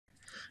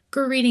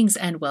Greetings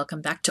and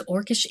welcome back to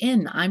Orcish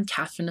Inn. I'm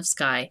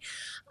KatherineOfSky.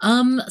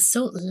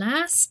 So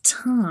last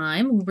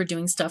time we were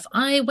doing stuff,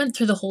 I went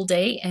through the whole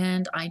day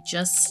and I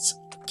just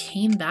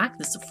came back.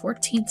 This is the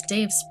 14th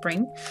day of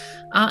spring.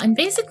 And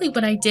basically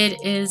what I did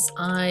is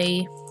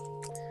I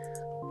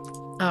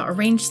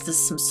arranged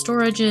some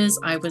storages.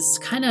 I was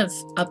kind of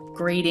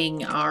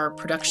upgrading our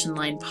production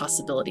line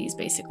possibilities,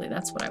 basically.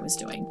 That's what I was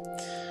doing.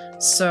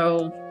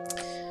 So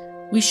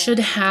we should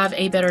have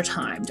a better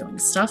time doing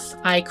stuff.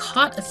 I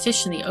caught a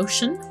fish in the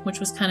ocean, which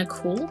was kind of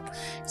cool.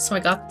 So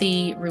I got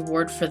the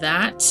reward for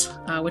that,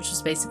 which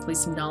was basically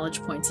some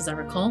knowledge points, as I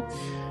recall.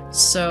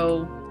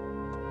 So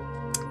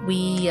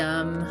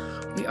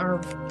I'm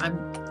going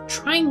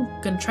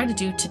to try to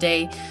do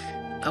today.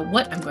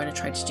 What I'm going to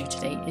try to do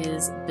today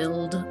is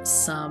build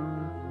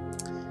some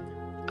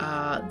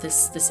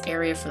this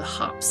area for the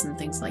hops and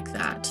things like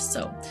that.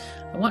 So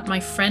I want my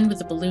friend with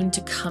the balloon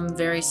to come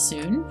very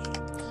soon.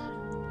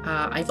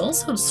 I've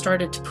also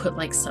started to put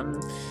like some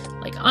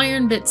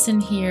iron bits in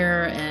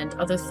here and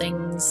other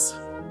things.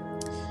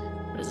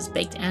 What is this?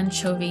 Baked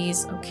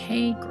anchovies.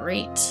 Okay,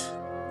 great.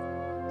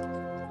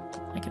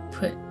 I could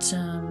put,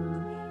 I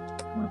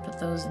don't want to put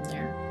those in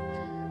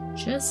there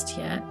just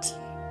yet.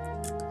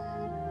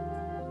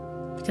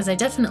 Because I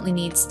definitely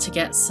need to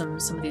get some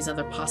of these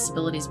other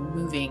possibilities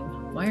moving.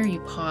 Why are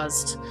you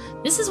paused?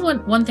 This is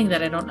one thing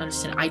that I don't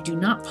understand. I do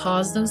not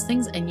pause those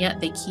things, and yet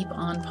they keep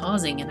on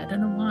pausing, and I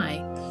don't know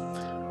why.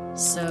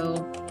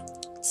 So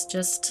let's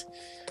just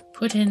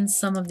put in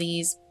some of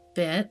these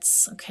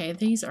bits. Okay,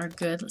 these are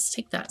good. Let's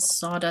take that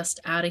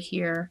sawdust out of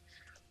here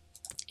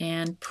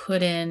and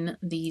put in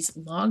these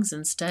logs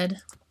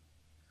instead.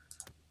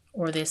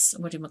 Or this,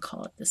 what do you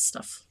call it? This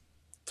stuff.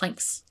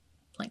 Planks.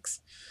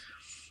 Planks.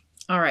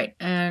 All right,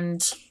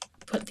 and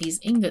put these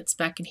ingots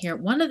back in here.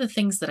 One of the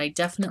things that I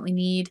definitely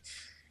need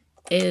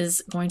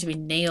is going to be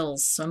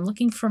nails. So I'm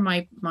looking for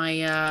my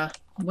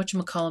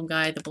whatchamacallem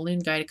guy, the balloon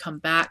guy, to come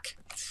back.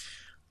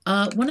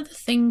 One of the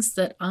things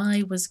that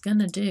I was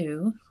gonna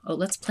do... Oh,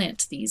 let's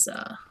plant these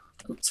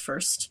oats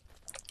first.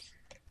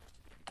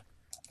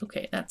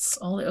 Okay, that's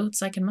all the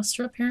oats I can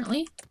muster,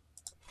 apparently.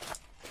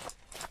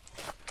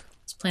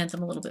 Let's plant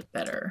them a little bit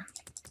better.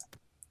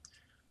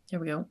 There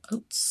we go,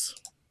 oats.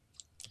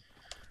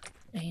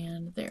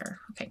 And there.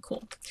 Okay,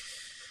 cool.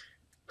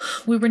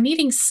 We were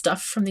needing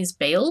stuff from these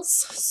bales,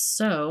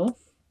 so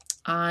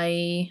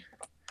I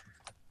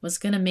was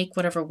going to make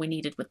whatever we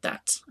needed with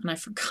that. And I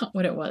forgot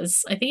what it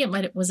was. I think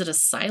was it a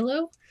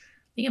silo?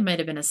 I think it might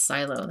have been a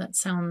silo. That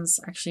sounds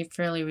actually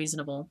fairly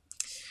reasonable.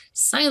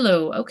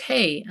 Silo,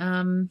 okay.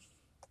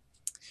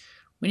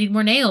 We need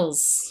more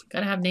nails.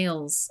 Gotta have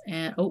nails.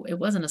 And oh, it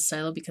wasn't a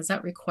silo because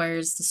that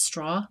requires the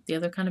straw, the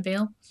other kind of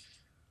bale,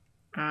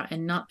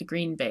 and not the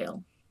green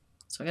bale.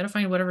 So I gotta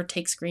find whatever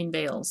takes green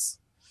bales.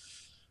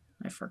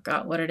 I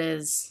forgot what it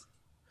is.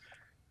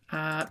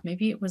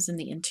 Maybe it was in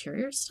the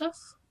interior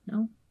stuff?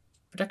 No?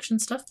 Production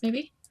stuff,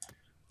 maybe?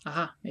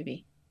 Aha,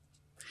 maybe.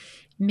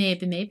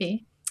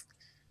 Maybe.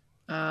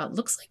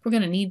 Looks like we're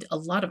going to need a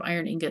lot of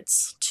iron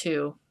ingots,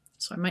 too.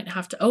 So I might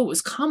have to... Oh, it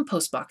was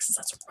compost boxes.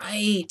 That's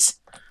right.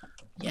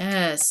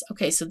 Yes.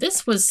 Okay, so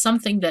this was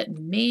something that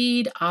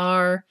made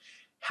our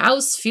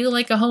house feel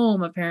like a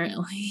home,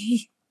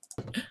 apparently.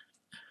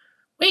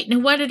 Wait, now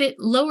why did it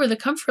lower the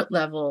comfort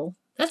level?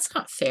 That's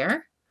not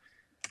fair.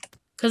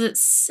 Because it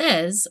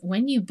says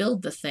when you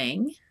build the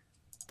thing...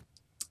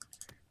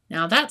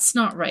 Now that's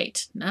not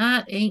right.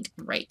 That ain't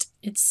right.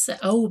 It's,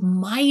 oh,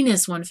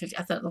 minus 150.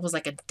 I thought that was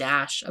like a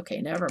dash. Okay,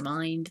 never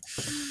mind.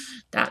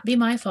 That be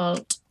my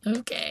fault.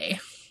 Okay.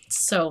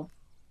 So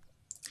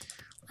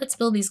let's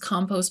build these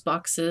compost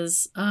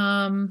boxes.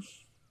 Yeah,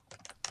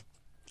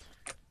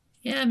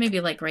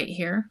 maybe like right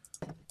here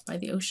by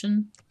the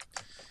ocean.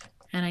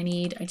 And I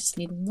just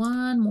need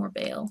one more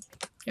bale.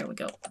 There we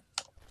go.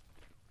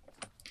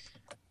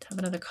 Have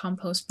another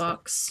compost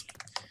box.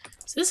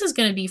 So this is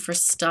going to be for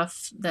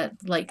stuff that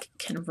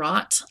can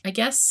rot, I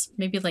guess.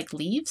 Maybe like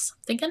leaves,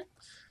 I'm thinking.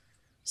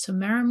 So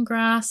marram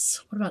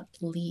grass. What about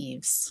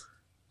leaves?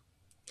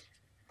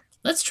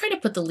 Let's try to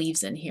put the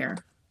leaves in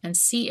here and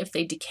see if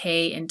they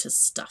decay into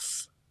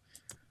stuff.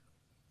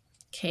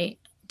 Okay,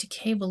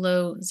 decay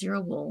below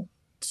 0 will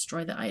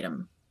destroy the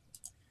item.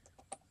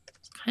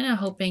 Kind of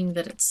hoping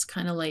that it's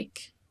kind of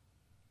like...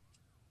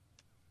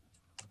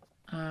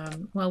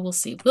 well, we'll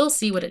see. We'll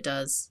see what it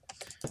does.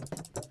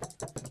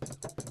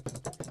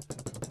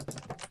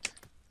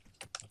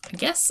 I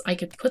guess I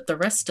could put the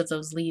rest of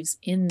those leaves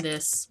in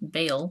this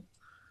bale.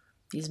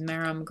 These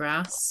marram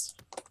grass.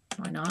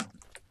 Why not?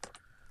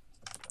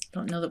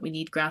 Don't know that we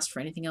need grass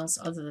for anything else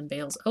other than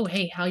bales. Oh,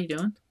 hey, how you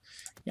doing?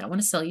 Yeah, I want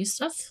to sell you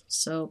stuff,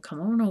 so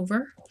come on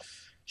over.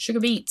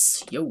 Sugar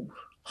beets. Yo.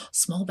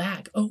 Small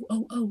bag.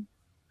 Oh.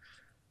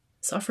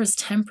 This offer is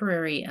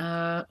temporary.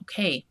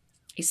 Okay.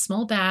 A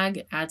small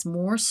bag adds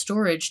more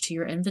storage to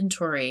your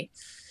inventory.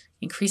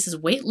 Increases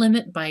weight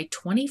limit by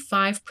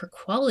 25 per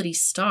quality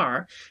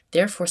star,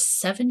 therefore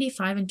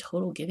 75 in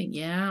total giving.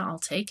 Yeah, I'll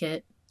take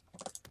it.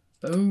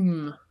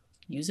 Boom.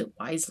 Use it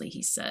wisely,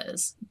 he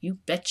says. You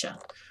betcha.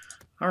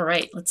 All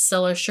right, let's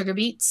sell our sugar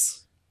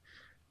beets.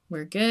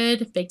 We're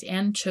good. Baked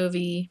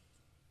anchovy.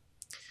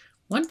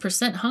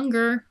 1%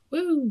 hunger.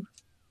 Woo!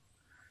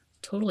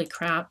 Totally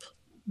crap.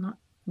 Not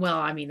well,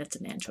 I mean, it's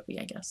an anchovy,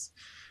 I guess.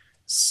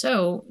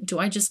 So, do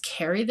I just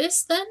carry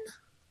this then?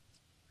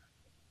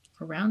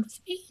 Around with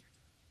me?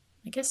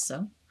 I guess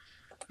so.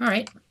 All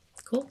right,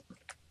 cool.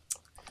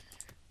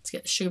 Let's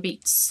get the sugar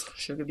beets.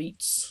 Sugar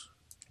beets.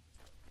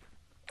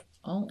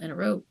 All in a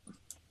row.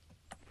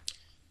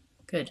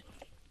 Good.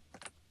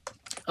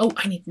 Oh,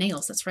 I need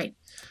nails. That's right.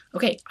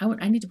 Okay,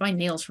 I need to buy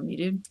nails from you,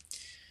 dude.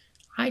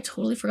 I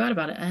totally forgot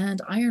about it.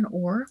 And iron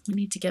ore. We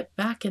need to get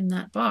back in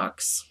that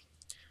box.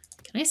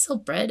 Can I sell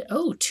bread?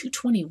 Oh,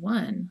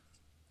 221.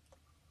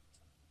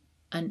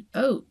 An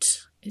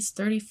oat is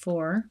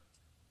 34.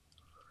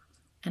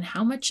 And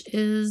how much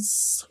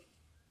is...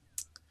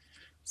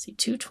 Let's see,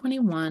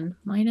 221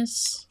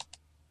 minus...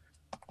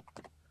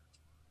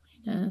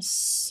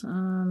 Is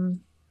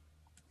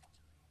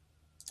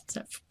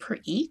that per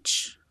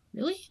each?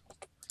 Really?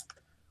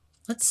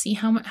 Let's see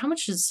how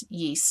much is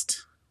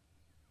yeast.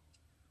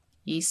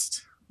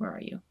 Yeast, where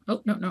are you?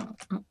 Oh, no.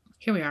 Oh,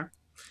 here we are.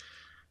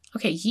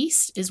 Okay,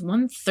 yeast is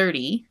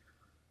 130.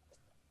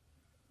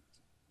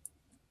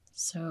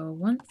 So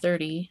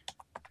 130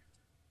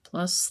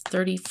 plus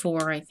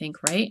 34, I think,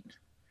 right?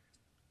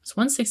 It's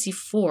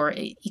 164.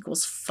 It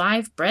equals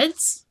 5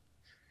 breads.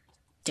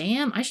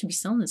 Damn, I should be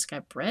selling this guy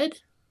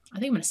bread. I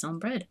think I'm gonna sell him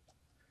bread.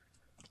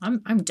 I'm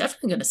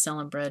definitely gonna sell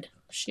him bread.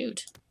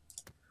 Shoot.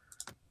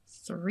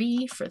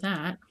 3 for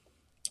that.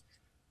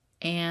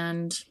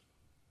 And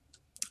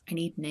I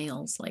need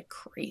nails like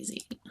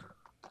crazy.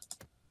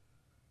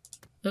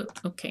 Oh,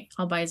 okay.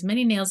 I'll buy as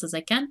many nails as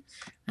I can,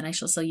 and I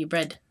shall sell you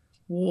bread.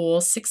 Whoa,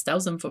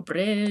 6,000 for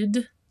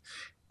bread.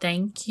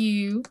 Thank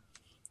you.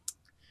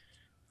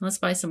 Let's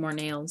buy some more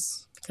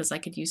nails, because I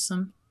could use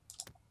some.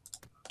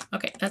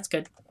 Okay, that's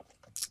good.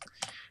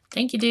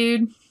 Thank you,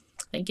 dude.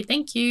 Thank you,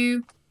 thank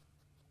you.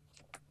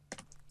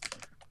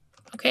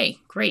 Okay,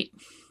 great.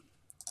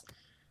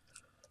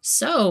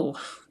 So,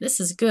 this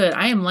is good.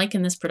 I am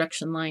liking this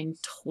production line.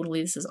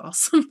 Totally, this is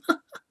awesome.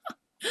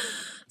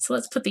 So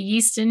let's put the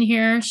yeast in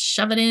here,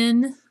 shove it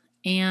in,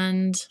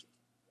 and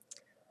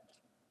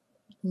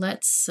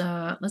let's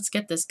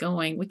get this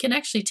going. We can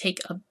actually take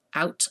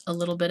out a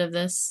little bit of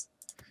this,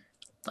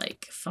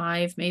 like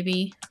 5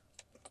 maybe.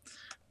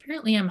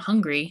 Apparently I'm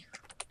hungry.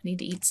 I need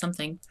to eat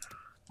something.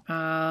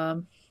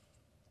 What?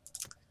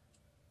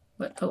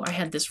 Oh, I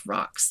had this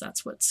rocks.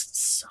 That's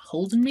what's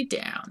holding me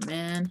down,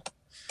 man.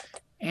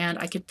 And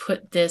I could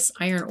put this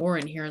iron ore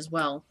in here as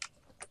well.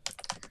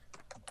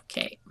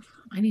 Okay,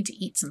 I need to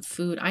eat some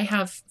food. I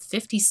have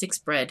 56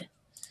 bread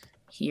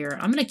here.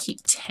 I'm going to keep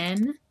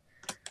 10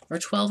 or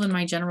 12 in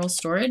my general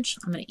storage.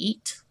 I'm going to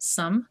eat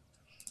some,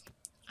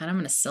 and I'm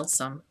going to sell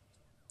some.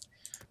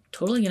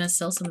 Totally going to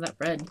sell some of that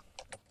bread.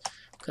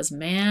 Because,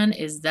 man,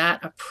 is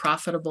that a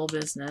profitable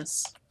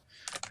business.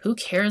 Who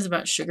cares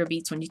about sugar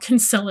beets when you can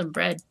sell them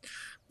bread?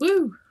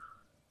 Woo!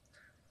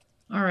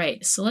 All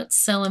right, so let's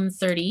sell him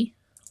 30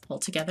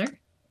 altogether.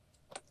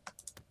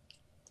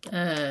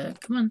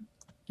 Come on.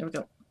 There we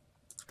go.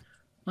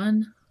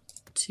 1,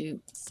 2,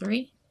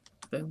 3.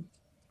 Boom.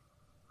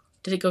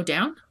 Did it go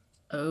down?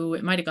 Oh,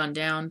 it might have gone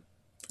down.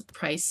 The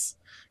price.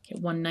 Okay,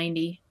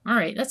 190. All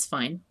right, that's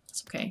fine.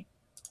 That's okay.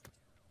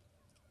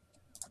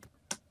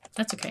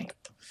 That's okay.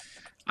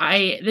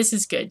 This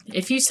is good.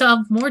 If you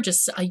sell more,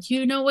 just,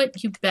 you know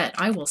what? You bet.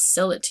 I will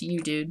sell it to you,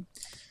 dude.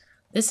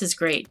 This is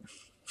great.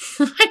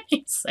 I'm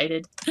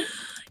excited.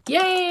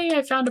 Yay!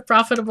 I found a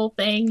profitable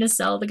thing to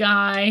sell the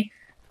guy.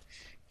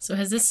 So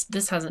has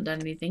this hasn't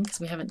done anything because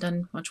we haven't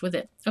done much with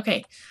it.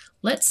 Okay,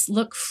 let's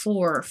look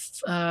for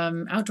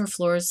outdoor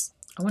floors.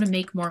 I want to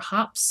make more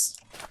hops.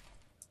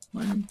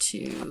 1,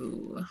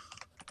 2.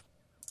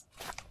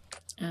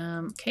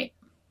 Okay.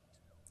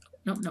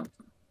 No.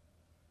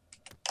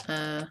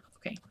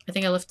 Okay. I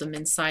think I left them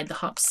inside the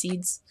hop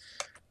seeds.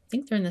 I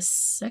think they're in the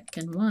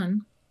second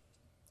one.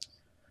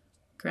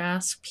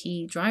 Grass,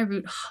 pea, dry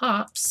root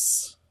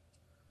hops.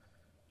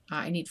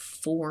 I need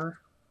 4.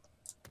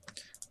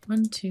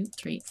 1, 2,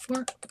 3,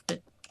 4.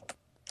 Good.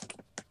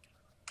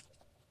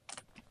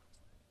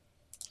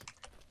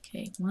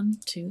 Okay, 1,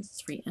 2,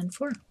 3, and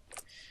 4.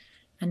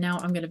 And now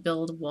I'm going to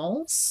build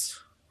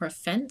walls or a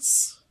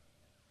fence.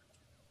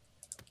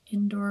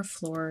 Indoor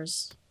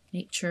floors,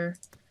 nature,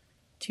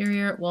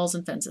 interior, walls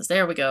and fences.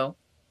 There we go.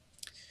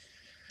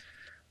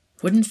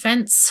 Wooden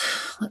fence.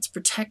 Let's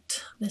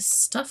protect this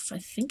stuff. I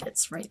think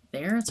it's right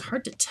there. It's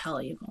hard to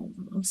tell. You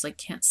almost like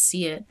can't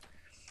see it.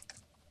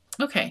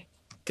 Okay,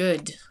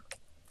 good.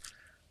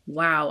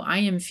 Wow, I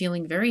am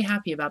feeling very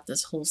happy about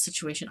this whole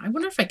situation. I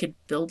wonder if I could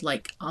build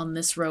like on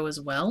this row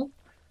as well.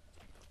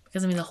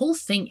 Because I mean the whole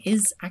thing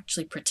is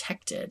actually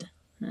protected.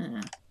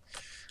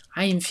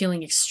 I am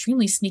feeling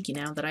extremely sneaky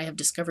now that I have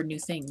discovered new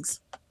things.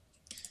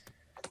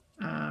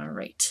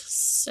 Right,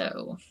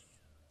 so...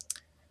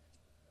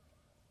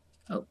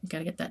 Oh,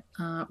 gotta get that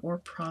ore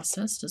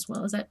processed as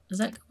well. Is that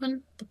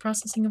going? The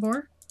processing of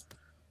ore?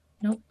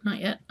 Nope, not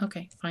yet.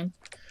 Okay, fine.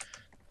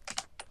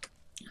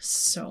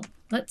 So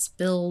let's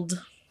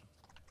build.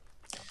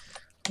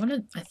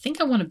 I think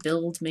I want to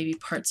build maybe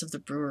parts of the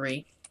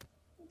brewery.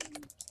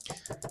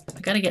 I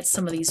gotta get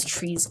some of these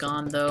trees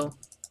gone though.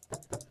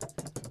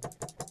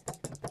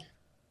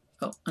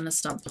 Oh, on a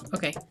stump.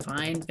 Okay,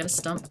 fine. Got a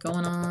stump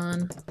going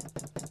on.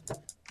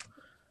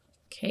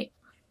 Okay.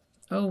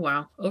 Oh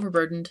wow,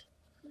 overburdened.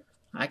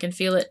 I can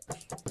feel it.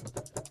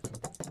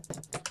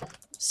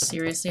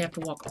 Seriously, I have to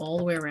walk all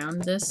the way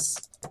around this.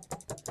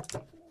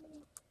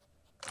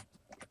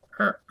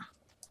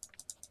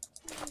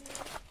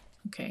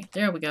 Okay,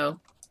 there we go.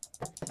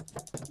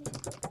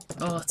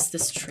 Oh, it's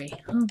this tree.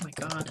 Oh my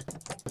god.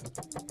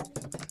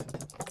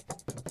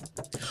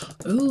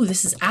 Ooh,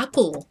 this is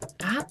apple.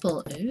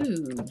 Apple.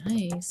 Ooh,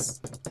 nice.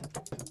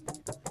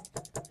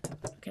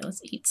 Okay,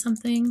 let's eat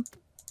something.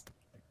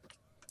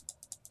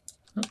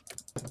 Oh.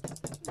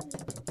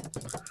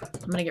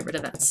 I'm gonna get rid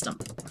of that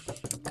stump.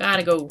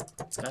 Gotta go.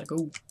 It's gotta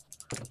go.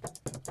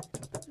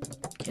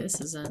 Okay, this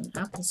is an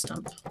apple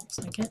stump. Looks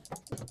like it.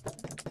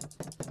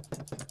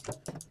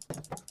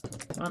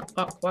 Come on,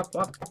 walk, walk,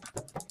 walk.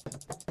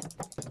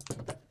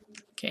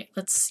 Okay,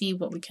 let's see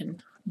what we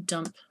can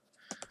dump.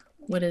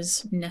 What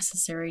is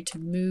necessary to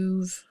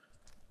move.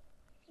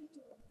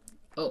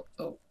 Oh,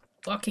 oh,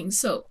 walking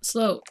so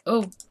slow.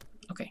 Oh,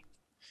 okay.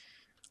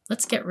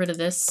 Let's get rid of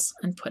this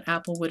and put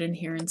apple wood in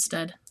here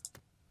instead.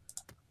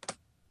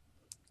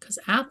 Because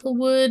apple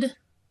wood...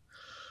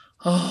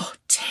 Oh,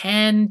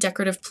 10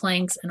 decorative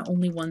planks and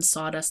only 1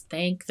 sawdust.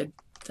 Thank the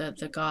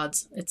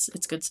gods. It's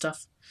good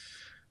stuff.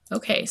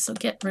 Okay, so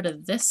get rid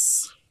of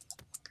this.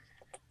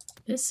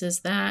 This is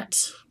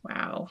that.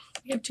 Wow,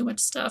 we have too much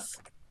stuff.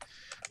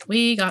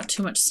 We got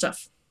too much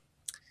stuff.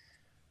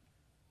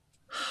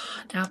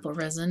 Apple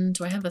resin.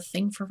 Do I have a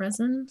thing for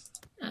resin?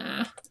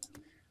 I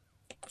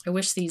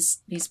wish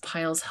these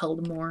piles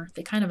held more.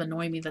 They kind of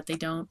annoy me that they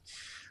don't.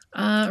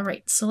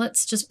 Right, so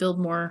let's just build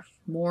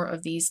more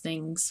of these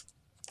things.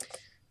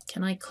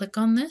 Can I click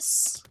on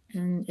this?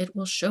 And it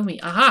will show me.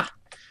 Aha!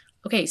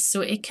 Okay,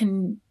 so it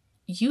can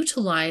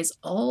utilize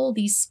all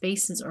these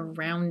spaces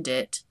around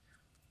it.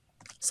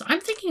 So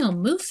I'm thinking I'll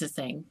move the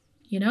thing,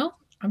 you know?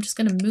 I'm just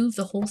going to move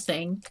the whole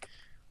thing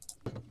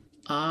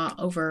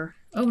over.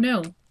 Oh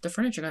no, the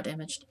furniture got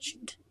damaged.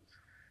 Shoot.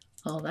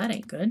 Oh, that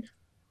ain't good.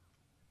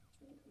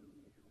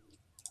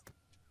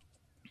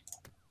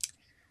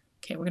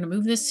 Okay, we're going to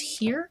move this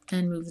here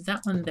and move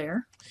that one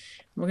there.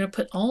 We're going to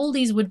put all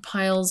these wood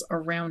piles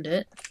around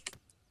it.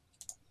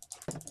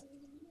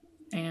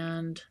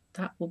 And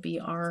that will be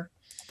our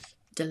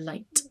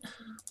delight.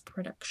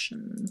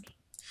 Production.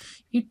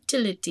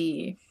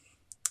 Utility.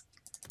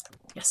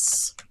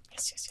 Yes.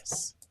 Yes, yes,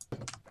 yes.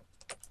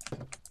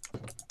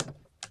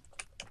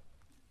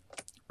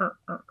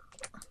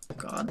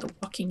 God, the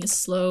walking is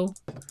slow.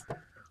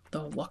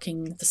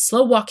 The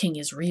slow walking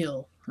is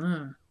real.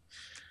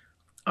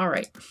 All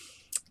right.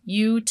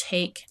 You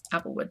take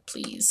applewood,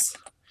 please.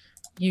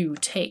 You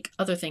take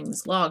other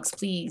things. Logs,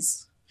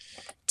 please.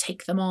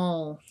 Take them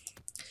all.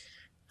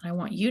 And I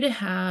want you to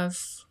have...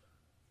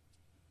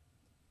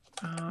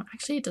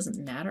 actually, it doesn't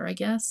matter, I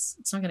guess.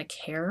 It's not going to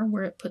care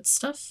where it puts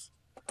stuff.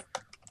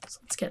 So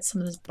let's get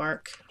some of this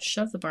bark.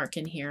 Shove the bark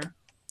in here.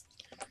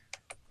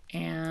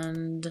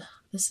 And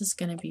this is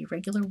going to be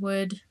regular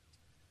wood.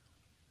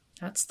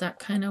 That's that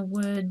kind of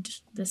wood.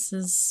 This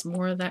is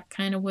more of that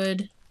kind of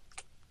wood.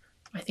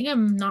 I think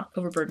I'm not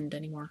overburdened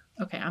anymore.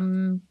 Okay,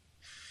 I'm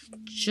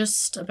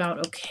just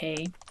about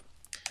okay.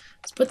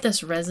 Let's put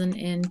this resin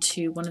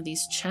into one of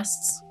these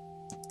chests.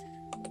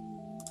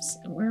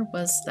 Where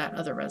was that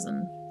other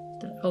resin?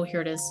 Oh, here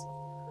it is.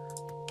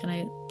 Can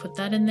I put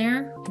that in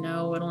there?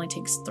 No, it only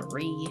takes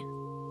 3.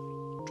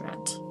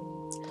 Drat.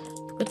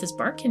 Put this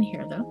bark in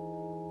here, though.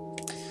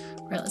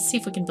 All right, let's see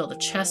if we can build a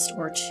chest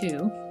or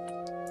 2.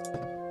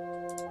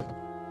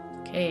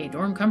 Okay,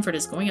 dorm comfort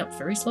is going up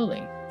very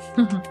slowly.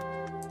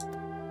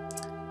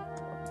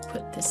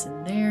 Put this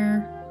in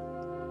there.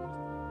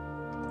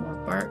 More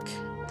bark.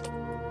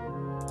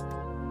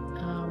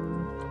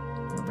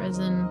 More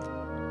resin.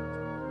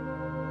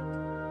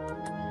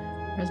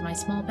 Where's my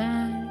small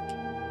bag?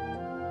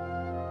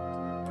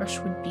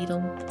 Brushwood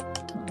beetle.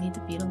 Don't need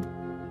the beetle.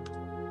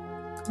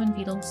 Come on,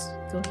 beetles.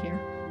 Go here.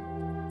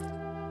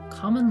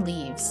 Common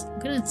leaves. I'm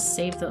gonna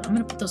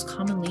put those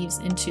common leaves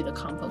into the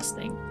compost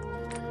thing.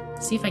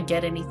 See if I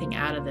get anything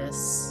out of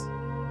this.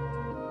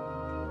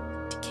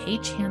 Decay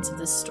chance of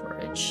this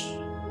storage.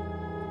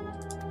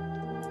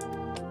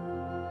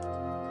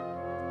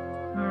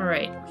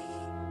 Alright.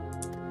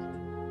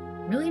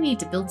 Really need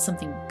to build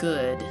something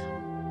good.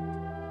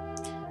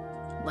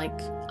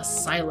 Like a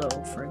silo,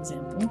 for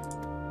example.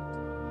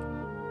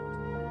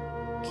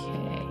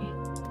 Okay.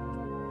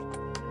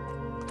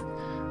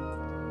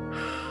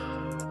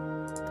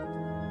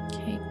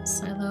 Okay,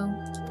 silo.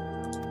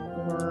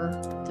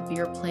 Or the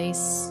beer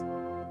place.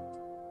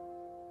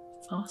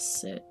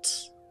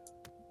 Faucet.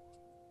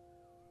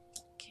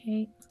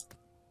 Okay.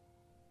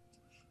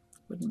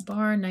 Wooden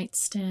bar,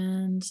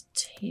 nightstand,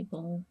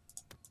 table.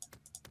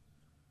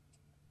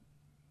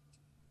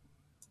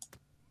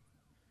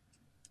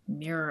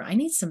 mirror. I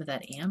need some of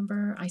that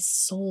amber. I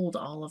sold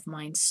all of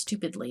mine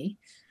stupidly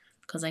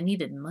because I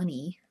needed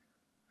money.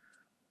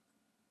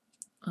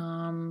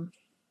 Oh,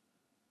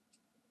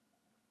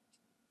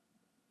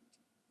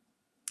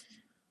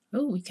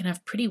 we can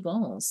have pretty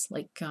walls,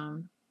 like,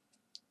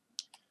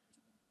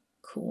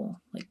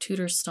 cool, like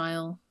Tudor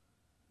style.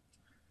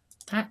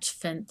 Thatch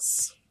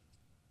fence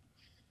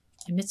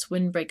emits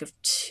windbreak of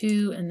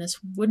 2, and this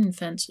wooden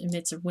fence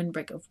emits a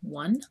windbreak of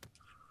 1.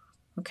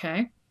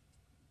 Okay.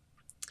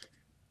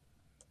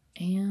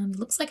 And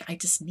looks like I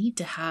just need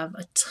to have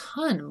a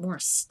ton more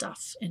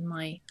stuff in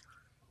my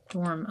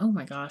dorm. Oh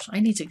my gosh, I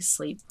need to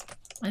sleep.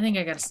 I think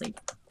I gotta sleep.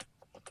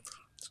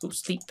 Let's go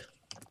sleep.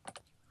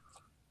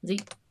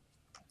 Sleep.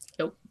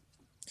 Nope.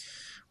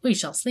 We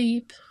shall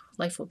sleep.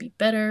 Life will be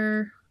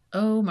better.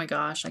 Oh my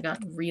gosh, I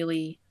got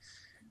really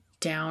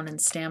down in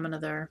stamina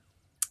there.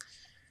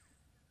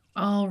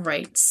 All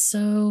right,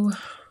 so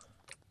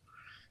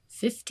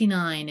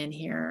 59 in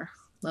here.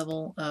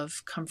 Level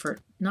of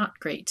comfort, not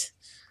great.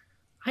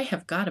 I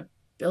have got to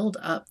build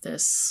up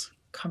this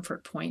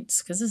comfort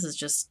points because this is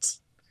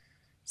just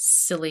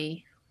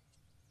silly.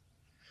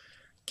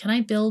 Can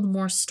I build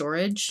more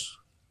storage?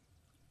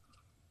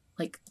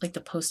 Like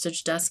the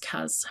postage desk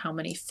has how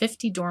many?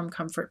 50 dorm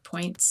comfort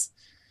points.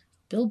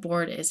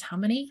 Billboard is how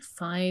many?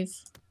 5.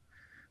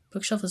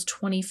 Bookshelf is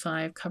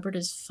 25. Cupboard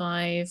is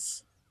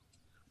 5.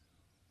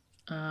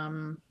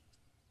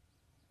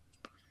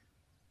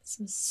 This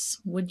is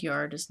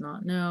woodyard is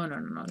not. No.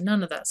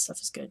 None of that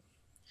stuff is good.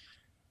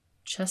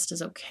 Chest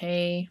is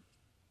okay.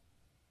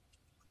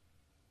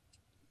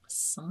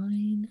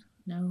 Sign?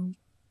 No.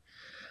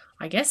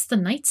 I guess the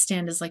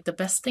nightstand is like the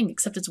best thing,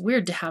 except it's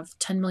weird to have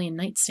 10 million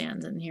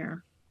nightstands in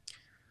here.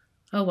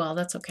 Oh well,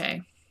 that's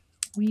okay.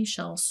 We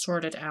shall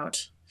sort it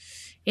out.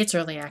 It's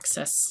early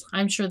access.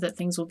 I'm sure that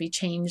things will be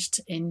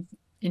changed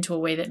into a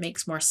way that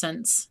makes more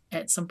sense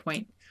at some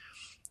point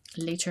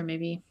later,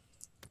 maybe.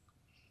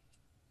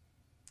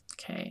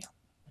 Okay.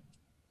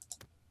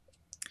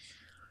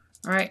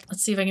 All right,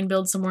 let's see if I can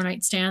build some more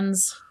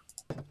nightstands.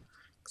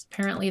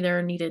 Apparently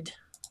they're needed.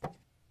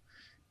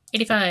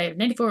 85,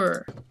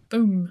 94,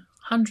 boom,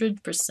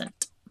 100%.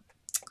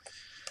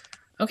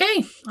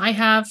 Okay, I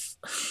have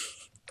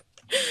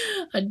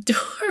a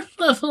dorm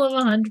level of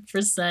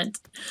 100%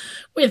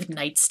 with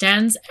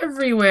nightstands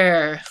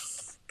everywhere.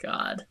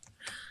 God.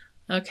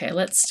 Okay,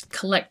 let's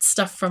collect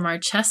stuff from our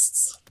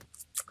chests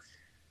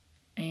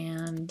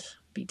and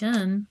be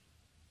done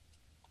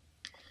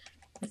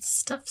with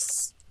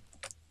stuffs.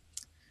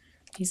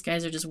 These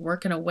guys are just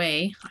working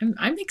away.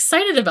 I'm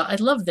excited about. I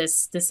love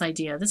this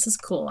idea. This is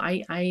cool.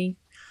 I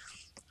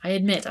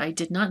admit I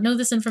did not know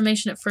this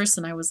information at first,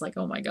 and I was like,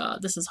 oh my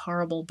god, this is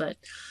horrible. But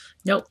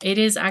nope, it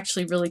is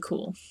actually really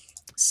cool.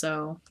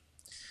 So,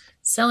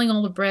 selling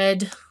all the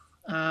bread.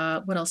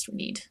 What else do we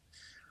need?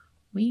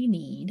 We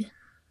need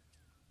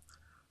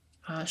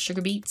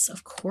sugar beets,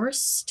 of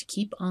course, to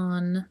keep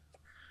on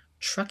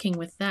trucking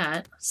with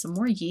that. Some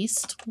more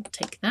yeast. We'll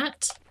take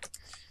that.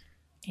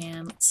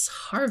 And let's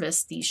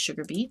harvest these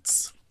sugar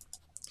beets.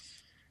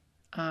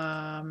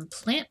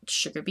 Plant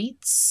sugar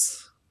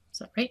beets. Is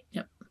that right?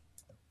 Yep.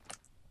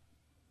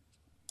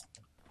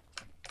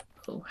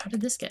 Oh, how did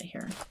this get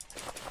here?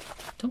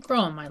 Don't grow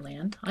on my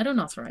land. I don't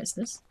authorize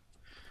this.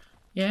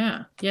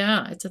 Yeah,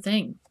 it's a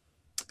thing.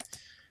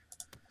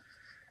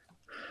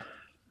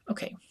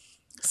 Okay.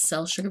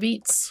 Sell sugar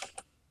beets.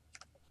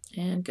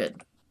 And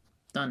good.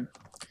 Done.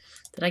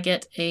 Did I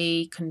get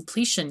a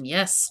completion?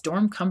 Yes.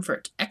 Dorm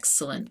comfort.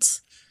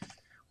 Excellent.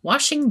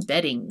 Washing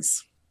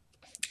beddings.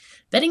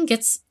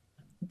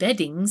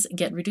 Beddings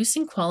get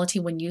reducing quality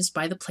when used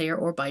by the player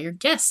or by your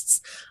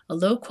guests. A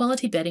low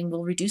quality bedding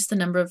will reduce the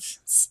number of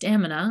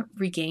stamina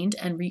regained,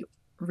 and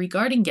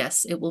regarding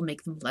guests, it will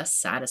make them less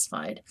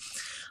satisfied.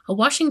 A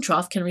washing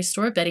trough can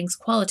restore a bedding's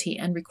quality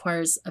and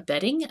requires a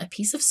bedding, a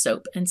piece of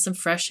soap, and some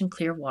fresh and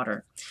clear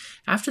water.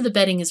 After the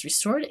bedding is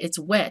restored, it's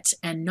wet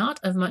and not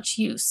of much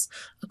use.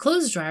 A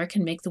clothes dryer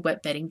can make the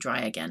wet bedding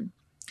dry again.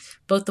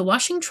 Both the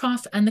washing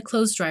trough and the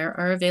clothes dryer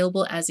are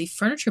available as a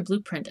furniture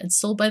blueprint and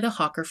sold by the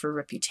hawker for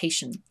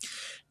reputation.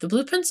 The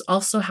blueprints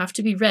also have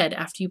to be read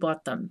after you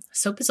bought them.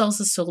 Soap is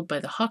also sold by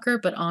the hawker,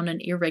 but on an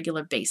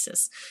irregular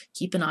basis.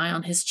 Keep an eye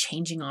on his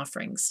changing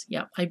offerings.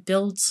 Yeah, I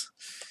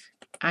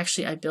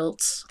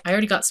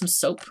already got some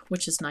soap,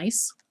 which is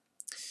nice.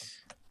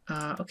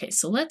 Okay,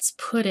 so let's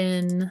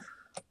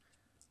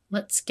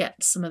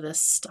get some of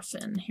this stuff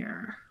in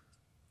here.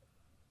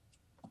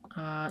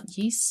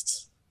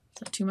 Yeast.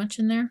 Is that too much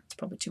in there? It's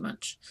probably too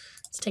much.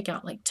 Let's take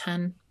out like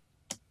 10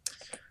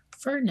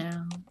 for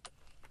now.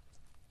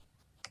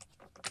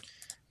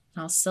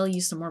 I'll sell you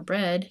some more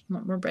bread. You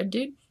want more bread,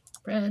 dude?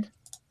 Bread.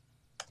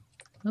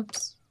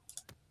 Oops.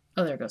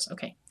 Oh, there it goes.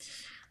 Okay.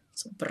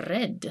 So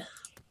bread.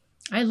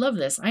 I love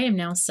this. I am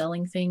now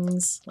selling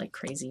things like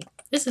crazy.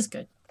 This is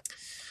good.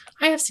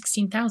 I have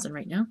 16,000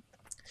 right now.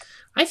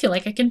 I feel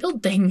like I can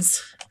build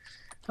things.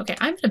 Okay,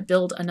 I'm going to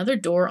build another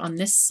door on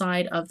this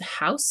side of the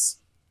house,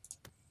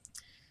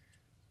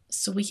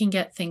 so we can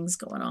get things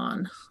going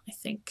on, I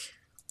think.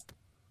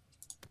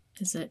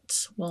 Is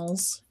it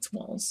walls? It's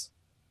walls.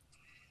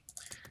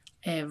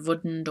 A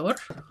wooden door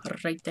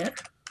right there.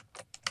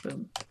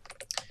 Boom.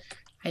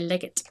 I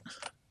like it.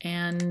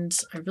 And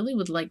I really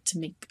would like to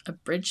make a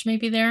bridge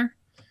maybe there.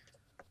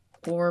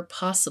 Or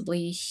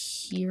possibly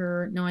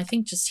here. No, I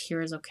think just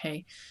here is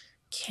okay.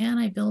 Can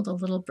I build a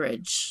little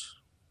bridge?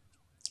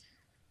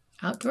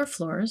 Outdoor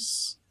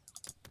floors.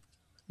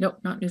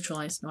 Nope, not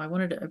neutralized. No, I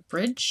wanted a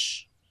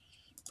bridge.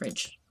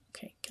 Bridge.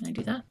 Okay, can I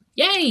do that?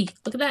 Yay!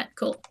 Look at that.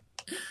 Cool.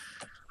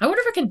 I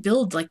wonder if I can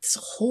build like this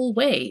whole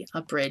way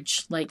a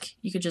bridge. Like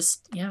you could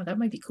just, yeah, that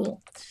might be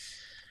cool.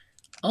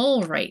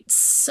 All right,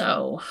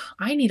 so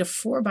I need a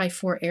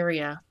 4x4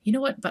 area. You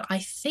know what? But I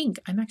think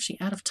I'm actually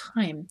out of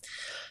time.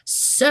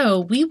 So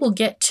we will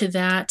get to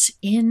that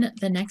in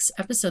the next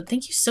episode.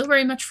 Thank you so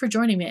very much for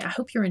joining me. I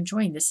hope you're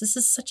enjoying this. This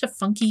is such a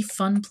funky,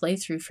 fun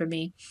playthrough for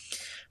me.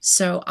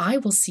 So I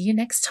will see you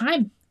next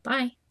time.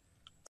 Bye.